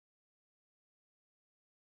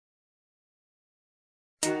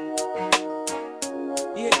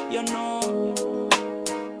you know.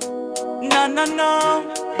 Na na na.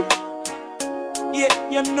 Yeah,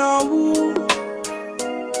 you know.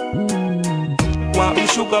 Want me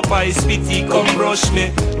sugar pie, spitty, come brush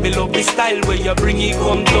me. Me love the style where you bring it,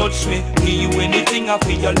 come touch me. Give you anything I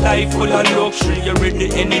feel your life full of luxury. You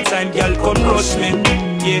ready anytime, girl, come rush me.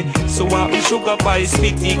 Yeah, so want me sugar pie,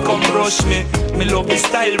 spitty, come brush me. Me love the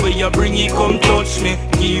style where you bring it, come touch me.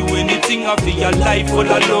 Give you anything I feel your life full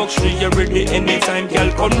of luxury. You ready anytime,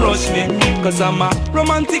 girl, come rush me. Cause I'm a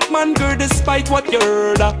romantic man, girl, despite what you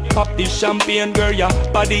heard of. Pop this champagne, girl, your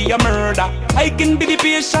body a murder. I can be the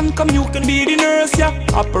patient, come you can be the nurse, yeah.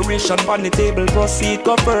 Operation on the table, proceed,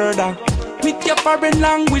 go further. With your foreign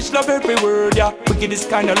language, love every word, yeah. We get this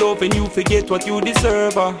kind of love and you forget what you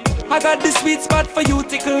deserve, I got the sweet spot for you,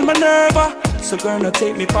 tickle my nerve, So girl, now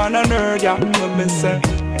take me for a nerd, yeah. When me say,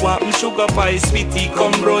 want me sugar pie, sweetie,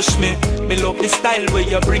 come brush me. Me love the style where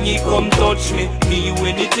you bring it, come touch me. Give you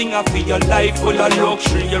anything I feel your life full of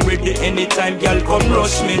luxury. You ready anytime, girl, come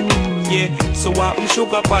rush me. Yeah, so want me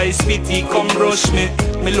sugar pie, sweetie, come brush me.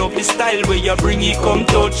 Me love the style where you bring it, come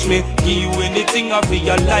touch me. Give you anything I feel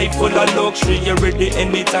your life full of luxury. You ready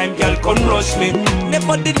anytime, girl, come rush me.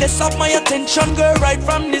 Nevertheless, have my attention, girl, right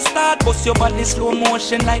from the start. Bust your body slow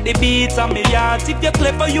motion like the beats of my heart. If you're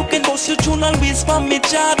clever, you can bust your tune and whiz from me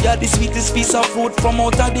chart. You're the sweetest piece of fruit from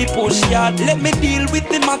out of the push yard. Let me deal with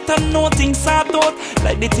the matter, no things sort out.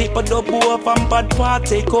 Like the tape of the bow from bad part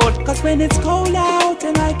take out. Cause when it's cold out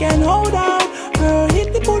and I can hold out, girl,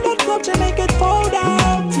 hit the bullet club to make it fold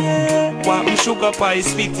out, yeah. Want me sugar pie,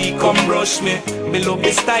 sweetie, come brush me. Me love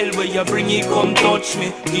the style where you bring it, come touch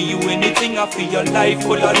me. Give you anything I feel your life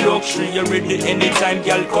full of luxury. You ready anytime,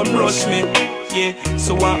 girl, come rush me. Yeah,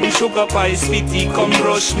 so want me sugar pie, sweetie, come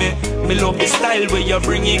brush me. Me love the style where you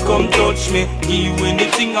bring it, come touch me. Give you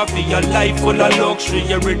anything I feel your life full of luxury.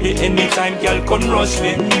 You ready anytime, girl, come rush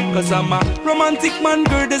me. Cause I'm a romantic man,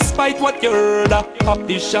 girl, despite what you heard of. Pop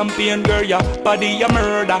this champagne, girl, your body a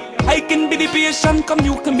murder. I can be the patient, come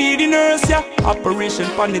you can be the nurse, yeah. Operation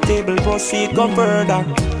on the table, proceed, go further.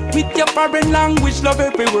 With your foreign language, love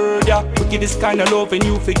every word, yeah. We give this kind of love and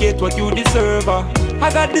you forget what you deserve,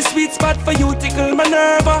 I got the sweet spot for you, tickle my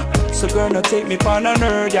nerve, So girl, now take me for a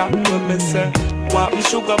nerd, yeah. When me say, want me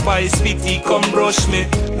sugar pie, sweetie, come brush me.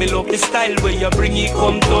 Me love the style where you bring it,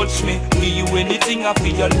 come touch me. Give you anything I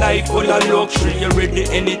feel your life full of luxury. You ready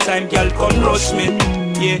anytime, girl, come rush me.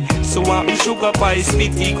 Yeah, so want me sugar pie,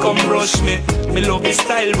 sweetie, come brush me. Me love the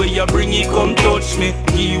style where you bring it, come touch me.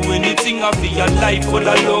 Give you anything I feel your life full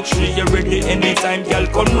of luxury. You ready anytime, girl,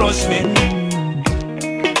 come rush me.